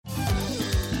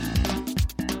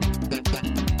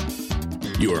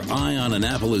Your Eye on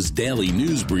Annapolis daily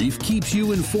news brief keeps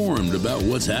you informed about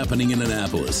what's happening in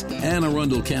Annapolis, Anne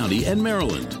Arundel County, and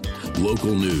Maryland.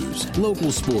 Local news,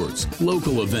 local sports,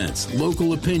 local events,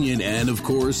 local opinion, and, of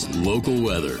course, local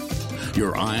weather.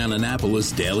 Your Eye on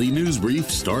Annapolis daily news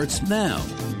brief starts now.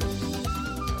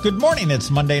 Good morning. It's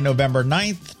Monday, November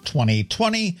 9th,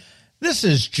 2020. This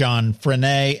is John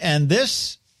Frenaye, and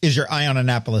this is your Eye on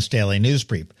Annapolis daily news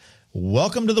brief.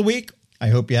 Welcome to the week. I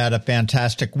hope you had a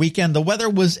fantastic weekend. The weather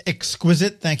was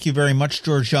exquisite. Thank you very much,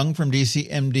 George Young from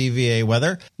DCMDVA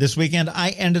Weather. This weekend,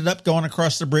 I ended up going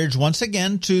across the bridge once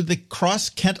again to the Cross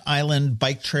Kent Island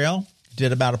Bike Trail.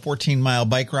 Did about a 14-mile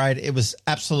bike ride. It was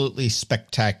absolutely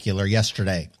spectacular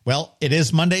yesterday. Well, it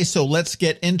is Monday, so let's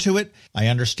get into it. I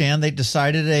understand they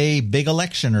decided a big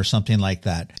election or something like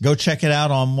that. Go check it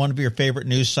out on one of your favorite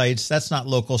news sites. That's not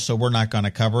local, so we're not going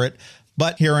to cover it.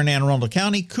 But here in Anne Arundel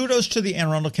County, kudos to the Anne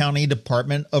Arundel County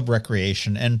Department of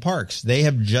Recreation and Parks. They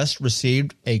have just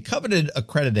received a coveted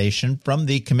accreditation from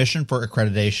the Commission for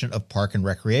Accreditation of Park and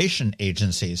Recreation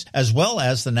Agencies, as well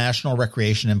as the National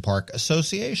Recreation and Park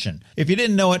Association. If you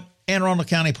didn't know it, Anne Arundel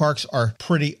County parks are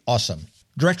pretty awesome.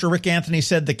 Director Rick Anthony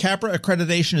said the CAPRA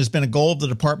accreditation has been a goal of the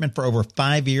department for over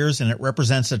 5 years, and it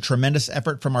represents a tremendous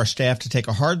effort from our staff to take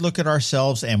a hard look at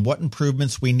ourselves and what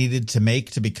improvements we needed to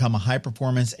make to become a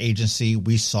high-performance agency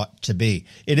we sought to be.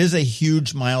 It is a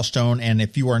huge milestone, and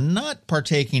if you are not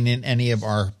partaking in any of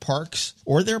our parks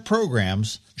or their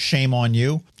programs, shame on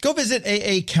you. Go visit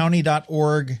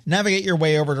aacounty.org, navigate your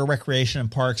way over to Recreation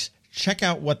and Parks. Check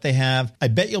out what they have. I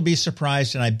bet you'll be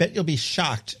surprised, and I bet you'll be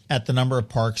shocked at the number of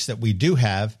parks that we do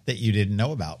have that you didn't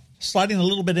know about. Sliding a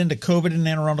little bit into COVID in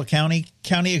Anne Arundel County,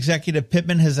 County Executive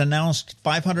Pittman has announced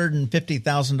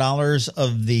 $550,000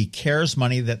 of the CARES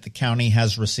money that the county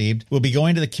has received will be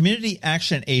going to the Community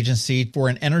Action Agency for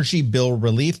an energy bill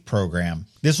relief program.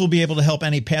 This will be able to help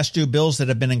any past due bills that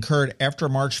have been incurred after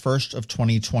March 1st of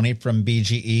 2020 from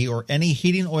BGE or any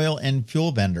heating oil and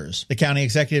fuel vendors. The county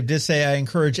executive did say, I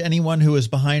encourage anyone who is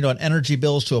behind on energy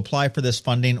bills to apply for this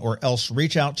funding or else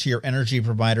reach out to your energy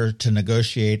provider to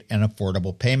negotiate an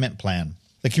affordable payment plan.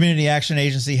 The Community Action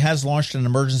Agency has launched an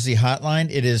emergency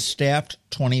hotline. It is staffed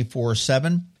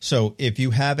 24/7. So if you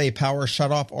have a power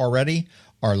shutoff already,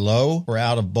 are low or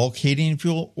out of bulk heating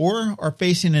fuel, or are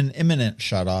facing an imminent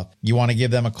shutoff, you want to give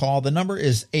them a call. The number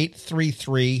is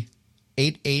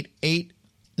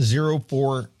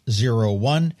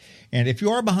 833-888-0401. And if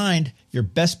you are behind, your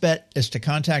best bet is to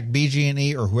contact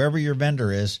BG&E or whoever your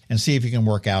vendor is and see if you can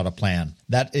work out a plan.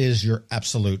 That is your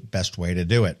absolute best way to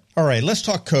do it. All right, let's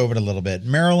talk COVID a little bit.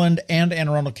 Maryland and Anne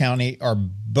Arundel County are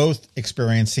both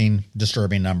experiencing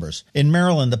disturbing numbers. In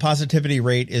Maryland, the positivity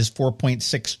rate is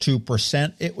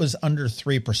 4.62%. It was under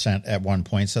 3% at one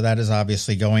point, so that is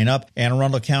obviously going up. Anne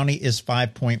Arundel County is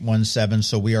 5.17,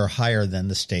 so we are higher than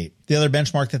the state. The other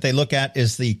benchmark that they look at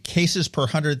is the cases per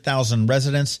 100,000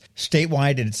 residents.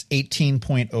 Statewide, it's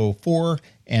 18.04.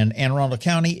 And Anne Arundel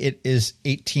County, it is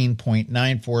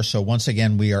 18.94. So once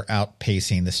again, we are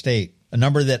outpacing the state. A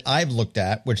number that I've looked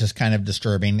at, which is kind of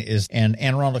disturbing, is in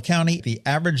Anne Arundel County, the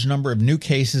average number of new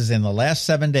cases in the last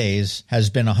 7 days has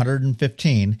been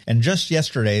 115. And just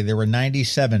yesterday, there were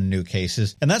 97 new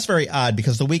cases. And that's very odd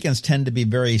because the weekends tend to be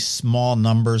very small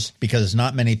numbers because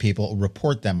not many people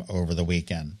report them over the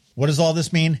weekend. What does all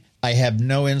this mean? I have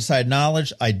no inside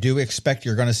knowledge. I do expect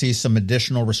you're going to see some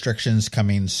additional restrictions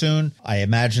coming soon. I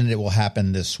imagine it will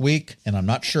happen this week, and I'm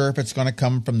not sure if it's going to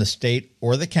come from the state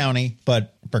or the county,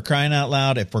 but for crying out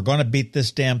loud, if we're going to beat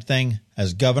this damn thing,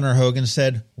 as Governor Hogan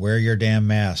said, wear your damn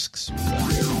masks.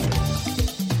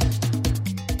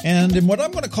 And in what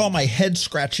I'm going to call my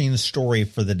head-scratching story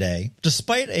for the day,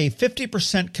 despite a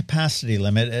 50% capacity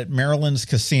limit at Maryland's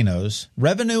casinos,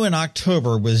 revenue in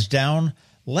October was down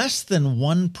less than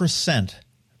 1%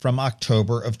 from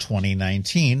October of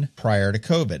 2019 prior to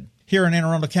COVID. Here in Anne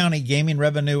Arundel County, gaming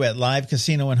revenue at Live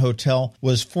Casino and Hotel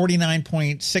was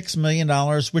 $49.6 million,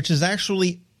 which is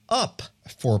actually up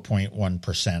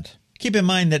 4.1%. Keep in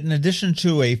mind that in addition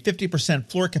to a 50%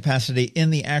 floor capacity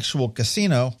in the actual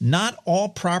casino, not all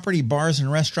property bars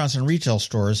and restaurants and retail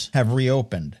stores have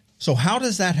reopened. So how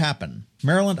does that happen?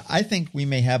 Maryland, I think we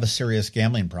may have a serious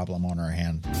gambling problem on our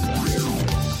hand.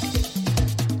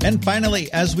 And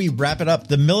finally, as we wrap it up,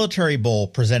 the Military Bowl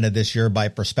presented this year by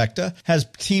Perspecta has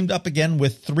teamed up again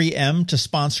with 3M to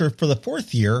sponsor for the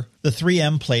fourth year the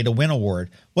 3M Play to Win Award.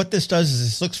 What this does is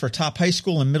this looks for top high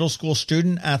school and middle school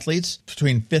student athletes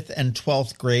between 5th and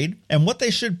 12th grade and what they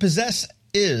should possess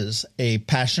is a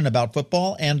passion about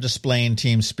football and displaying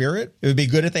team spirit. It would be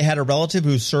good if they had a relative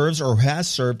who serves or has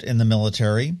served in the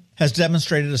military, has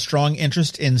demonstrated a strong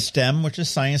interest in STEM, which is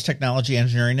science, technology,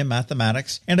 engineering, and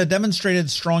mathematics, and a demonstrated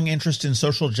strong interest in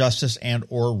social justice and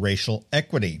or racial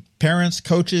equity. Parents,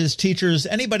 coaches, teachers,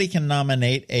 anybody can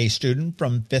nominate a student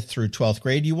from 5th through 12th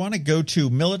grade. You want to go to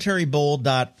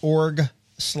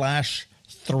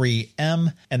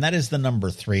militarybowl.org/3M, and that is the number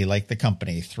 3, like the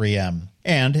company, 3M.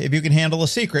 And if you can handle a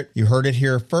secret, you heard it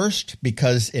here first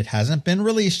because it hasn't been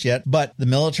released yet, but the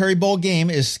Military Bowl game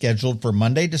is scheduled for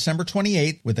Monday, December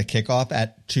 28th with a kickoff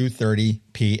at 2:30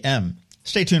 p.m.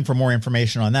 Stay tuned for more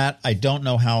information on that. I don't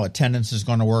know how attendance is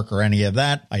going to work or any of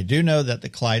that. I do know that the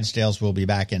Clydesdales will be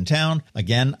back in town.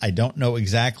 Again, I don't know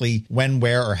exactly when,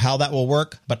 where, or how that will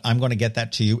work, but I'm going to get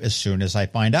that to you as soon as I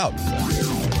find out.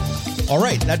 All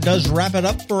right, that does wrap it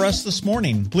up for us this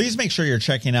morning. Please make sure you're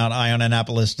checking out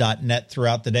eyeonannapolis.net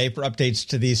throughout the day for updates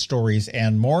to these stories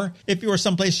and more. If you are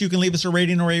someplace you can leave us a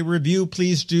rating or a review,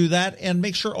 please do that. And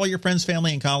make sure all your friends,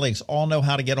 family, and colleagues all know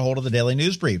how to get a hold of the Daily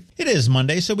News Brief. It is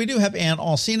Monday, so we do have Ann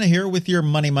Alsina here with your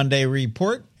Money Monday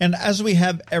report. And as we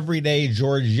have every day,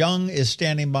 George Young is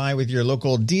standing by with your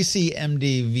local DC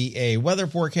MDVA weather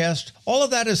forecast. All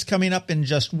of that is coming up in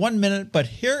just 1 minute, but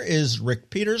here is Rick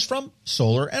Peters from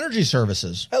Solar Energy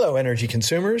Services. Hello, energy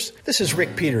consumers. This is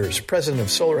Rick Peters, president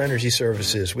of Solar Energy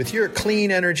Services, with your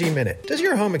Clean Energy Minute. Does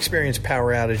your home experience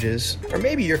power outages? Or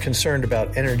maybe you're concerned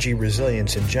about energy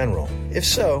resilience in general? If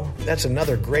so, that's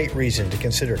another great reason to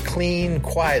consider clean,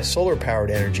 quiet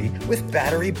solar-powered energy with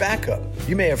battery backup.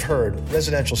 You may have heard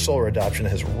residential solar adoption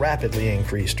has rapidly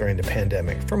increased during the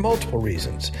pandemic for multiple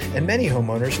reasons, and many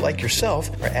homeowners like yourself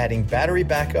are adding battery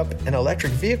backup and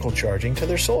electric vehicle charging to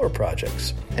their solar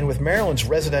projects. And with Maryland's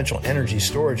residential energy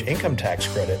storage income tax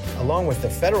credit, along with the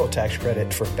federal tax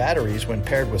credit for batteries when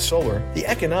paired with solar, the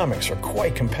economics are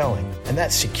quite compelling, and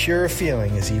that secure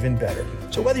feeling is even better.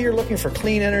 So whether you're looking for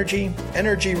clean energy,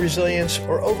 energy resilience,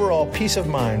 or overall peace of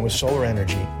mind with solar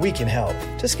energy, we can help.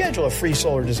 To schedule a free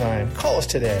solar design, call us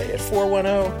today at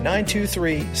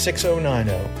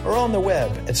 410-923-6090 or on the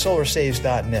web at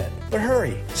solarsaves.net. But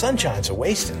hurry, sunshine's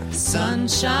a-wasting.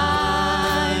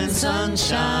 Sunshine,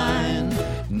 sunshine,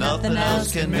 nothing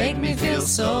else can make me feel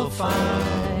so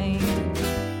fine.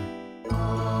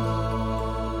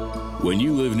 When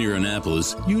you live near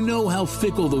Annapolis, you know how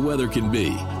fickle the weather can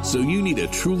be. So you need a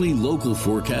truly local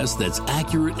forecast that's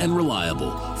accurate and reliable.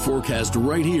 Forecast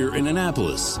right here in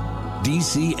Annapolis.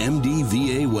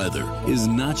 DCMDVA weather is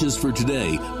not just for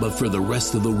today, but for the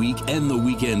rest of the week and the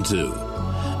weekend too.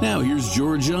 Now here's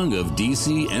George Young of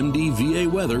DCMDVA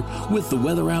weather with the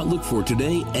weather outlook for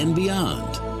today and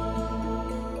beyond.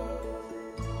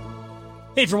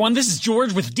 Hey everyone, this is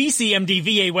George with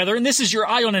DCMDVA weather, and this is your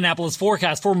Eye on Annapolis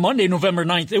forecast for Monday, November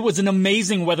 9th. It was an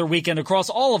amazing weather weekend across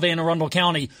all of Anne Arundel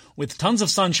County, with tons of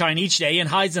sunshine each day and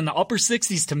highs in the upper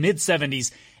 60s to mid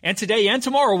 70s. And today and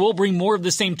tomorrow will bring more of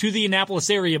the same to the Annapolis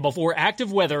area before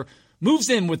active weather moves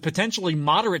in with potentially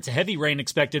moderate to heavy rain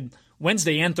expected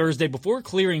Wednesday and Thursday before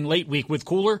clearing late week with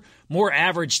cooler, more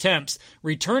average temps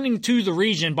returning to the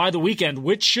region by the weekend,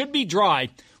 which should be dry,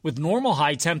 with normal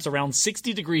high temps around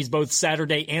 60 degrees both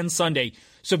Saturday and Sunday.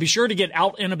 So be sure to get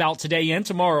out and about today and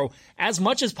tomorrow as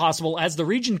much as possible, as the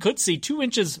region could see 2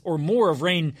 inches or more of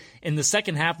rain in the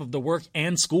second half of the work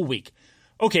and school week.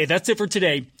 Okay, that's it for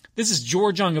today. This is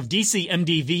George Young of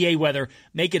DCMDVA Weather.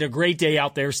 Make it a great day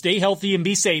out there. Stay healthy and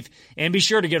be safe. And be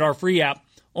sure to get our free app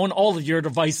on all of your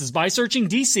devices by searching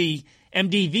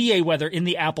DCMDVA Weather in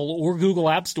the Apple or Google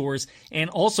App Stores.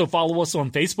 And also follow us on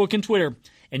Facebook and Twitter.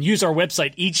 And use our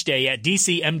website each day at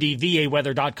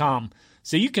dcmdvaweather.com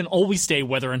so you can always stay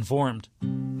weather informed.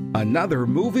 Another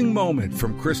moving moment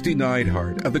from Christy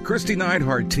Neidhart of the Christy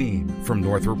Neidhart team from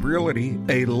Northrop Realty,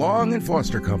 a Long and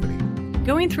Foster company.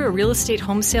 Going through a real estate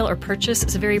home sale or purchase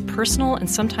is a very personal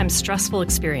and sometimes stressful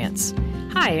experience.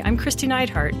 Hi, I'm Christy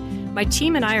Neidhart. My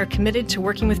team and I are committed to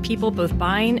working with people both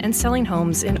buying and selling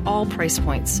homes in all price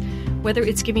points. Whether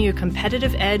it's giving you a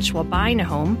competitive edge while buying a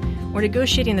home or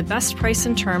negotiating the best price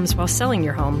and terms while selling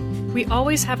your home, we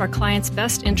always have our clients'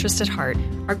 best interest at heart.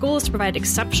 Our goal is to provide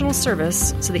exceptional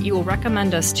service so that you will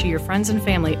recommend us to your friends and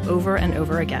family over and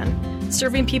over again.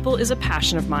 Serving people is a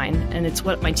passion of mine, and it's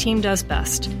what my team does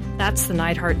best. That's the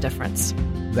Neidhart difference.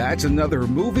 That's another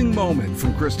moving moment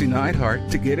from Christy Neidhart.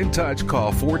 To get in touch,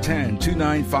 call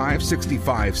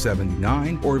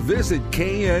 410-295-6579 or visit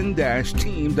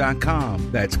kn-team.com.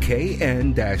 That's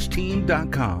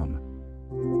kn-team.com.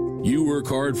 You work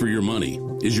hard for your money.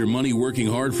 Is your money working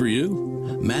hard for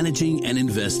you? Managing and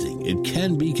investing, it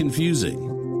can be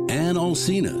confusing. Ann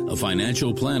Alsina, a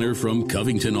financial planner from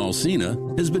Covington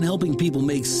Alsina, has been helping people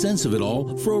make sense of it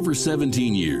all for over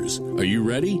 17 years. Are you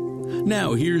ready?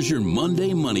 Now here's your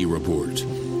Monday Money Report.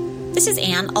 This is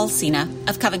Ann Alsina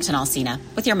of Covington Alsina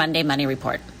with your Monday Money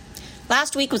Report.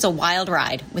 Last week was a wild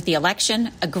ride with the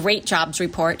election, a great jobs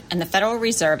report, and the Federal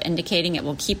Reserve indicating it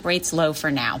will keep rates low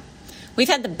for now. We've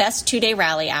had the best two-day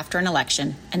rally after an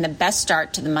election and the best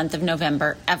start to the month of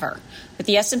November ever, with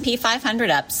the S&P 500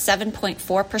 up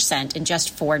 7.4% in just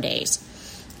 4 days.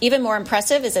 Even more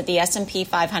impressive is that the S&P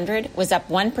 500 was up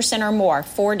 1% or more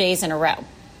 4 days in a row.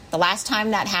 The last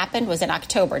time that happened was in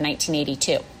October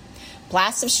 1982.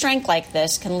 Blasts of strength like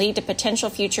this can lead to potential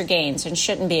future gains and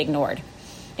shouldn't be ignored.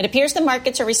 It appears the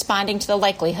markets are responding to the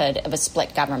likelihood of a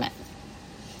split government.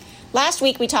 Last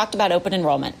week, we talked about open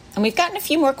enrollment, and we've gotten a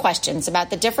few more questions about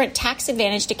the different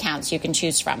tax-advantaged accounts you can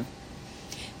choose from.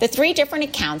 The 3 different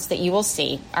accounts that you will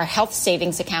see are health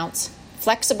savings accounts,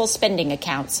 flexible spending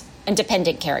accounts, and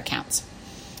dependent care accounts.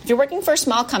 If you're working for a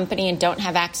small company and don't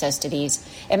have access to these,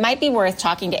 it might be worth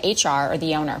talking to HR or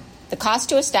the owner. The cost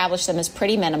to establish them is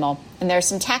pretty minimal, and there are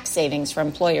some tax savings for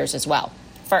employers as well.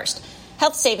 First,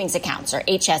 health savings accounts, or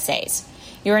HSAs.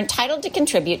 You're entitled to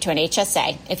contribute to an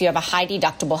HSA if you have a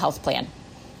high-deductible health plan.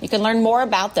 You can learn more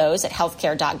about those at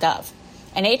healthcare.gov.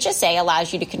 An HSA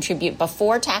allows you to contribute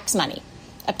before tax money,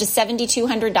 up to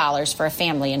 $7,200 for a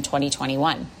family in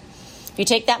 2021. If you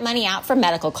take that money out for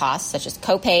medical costs, such as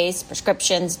copays,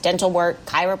 prescriptions, dental work,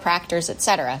 chiropractors,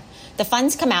 etc., the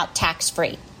funds come out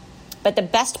tax-free. But the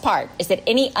best part is that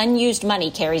any unused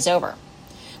money carries over.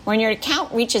 When your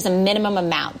account reaches a minimum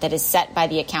amount that is set by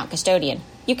the account custodian,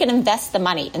 you can invest the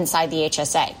money inside the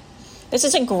HSA. This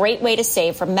is a great way to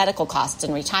save for medical costs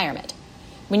in retirement.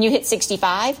 When you hit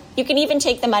 65, you can even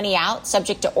take the money out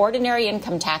subject to ordinary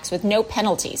income tax with no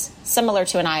penalties, similar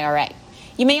to an IRA.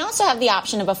 You may also have the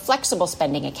option of a flexible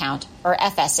spending account, or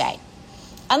FSA.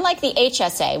 Unlike the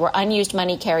HSA, where unused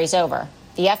money carries over,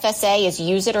 the FSA is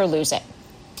use it or lose it.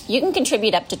 You can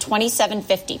contribute up to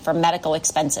 $27.50 for medical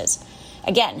expenses.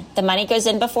 Again, the money goes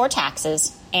in before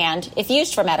taxes and, if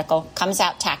used for medical, comes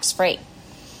out tax-free.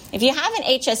 If you have an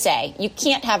HSA, you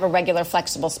can't have a regular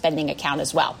flexible spending account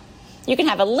as well. You can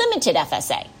have a limited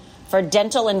FSA for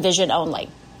dental and vision only.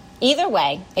 Either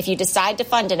way, if you decide to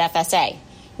fund an FSA,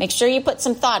 make sure you put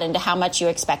some thought into how much you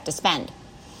expect to spend.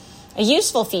 A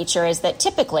useful feature is that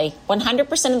typically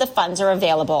 100% of the funds are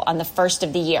available on the first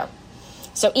of the year.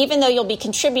 So even though you'll be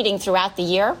contributing throughout the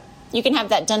year, you can have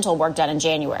that dental work done in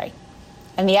January.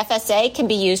 And the FSA can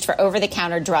be used for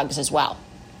over-the-counter drugs as well.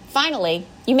 Finally,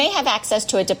 you may have access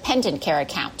to a dependent care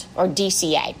account, or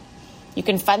DCA. You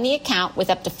can fund the account with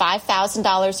up to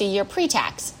 $5,000 a year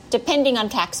pre-tax, depending on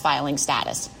tax filing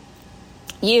status.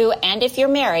 You, and if you're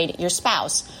married, your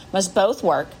spouse, must both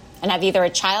work and have either a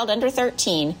child under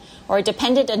 13 or a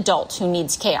dependent adult who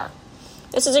needs care.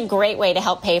 This is a great way to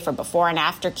help pay for before and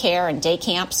after care and day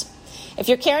camps. If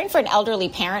you're caring for an elderly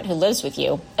parent who lives with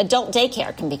you, adult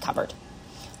daycare can be covered.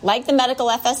 Like the medical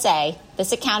FSA,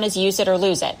 this account is use it or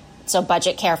lose it, so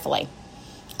budget carefully.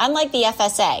 Unlike the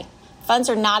FSA,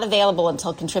 funds are not available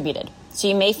until contributed, so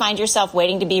you may find yourself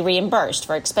waiting to be reimbursed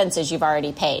for expenses you've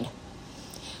already paid.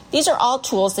 These are all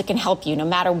tools that can help you no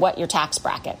matter what your tax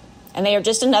bracket, and they are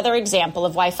just another example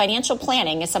of why financial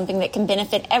planning is something that can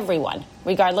benefit everyone,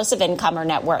 regardless of income or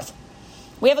net worth.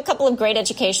 We have a couple of great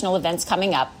educational events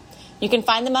coming up. You can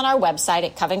find them on our website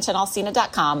at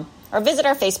covingtonalsina.com or visit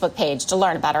our Facebook page to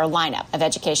learn about our lineup of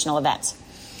educational events.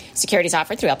 Securities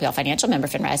offered through LPL Financial, member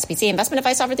FINRA SPC. Investment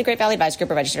advice offered through Great Valley Advisor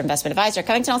Group, a registered investment advisor.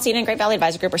 Covington Alsina and Great Valley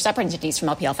Advisor Group are separate entities from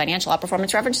LPL Financial. All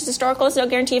performance references historical is no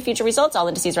guarantee of future results. All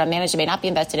indices are unmanaged and may not be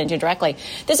invested into directly.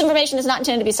 This information is not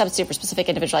intended to be a substitute for specific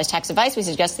individualized tax advice. We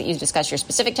suggest that you discuss your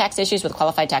specific tax issues with a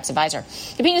qualified tax advisor.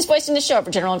 The opinions voiced in this show are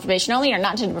for general information only and are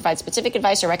not intended to provide specific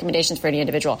advice or recommendations for any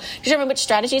individual. To determine which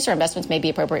strategies or investments may be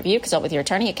appropriate for you, consult with your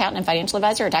attorney, accountant, and financial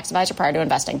advisor or tax advisor prior to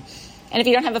investing. And if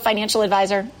you don't have a financial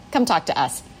advisor, come talk to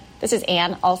us. This is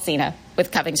Ann Alsina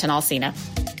with Covington Alsina.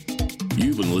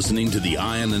 You've been listening to the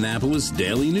Eye on Annapolis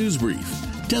Daily News Brief.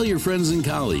 Tell your friends and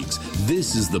colleagues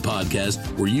this is the podcast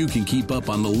where you can keep up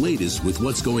on the latest with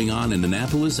what's going on in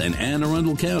Annapolis and Anne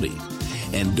Arundel County.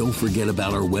 And don't forget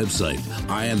about our website,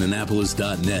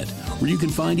 eyeonannapolis.net, where you can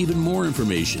find even more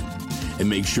information. And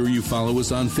make sure you follow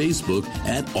us on Facebook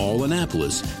at All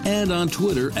Annapolis and on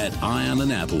Twitter at Eye on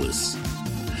Annapolis.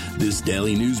 This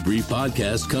Daily News Brief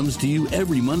podcast comes to you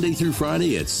every Monday through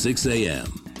Friday at 6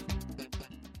 a.m.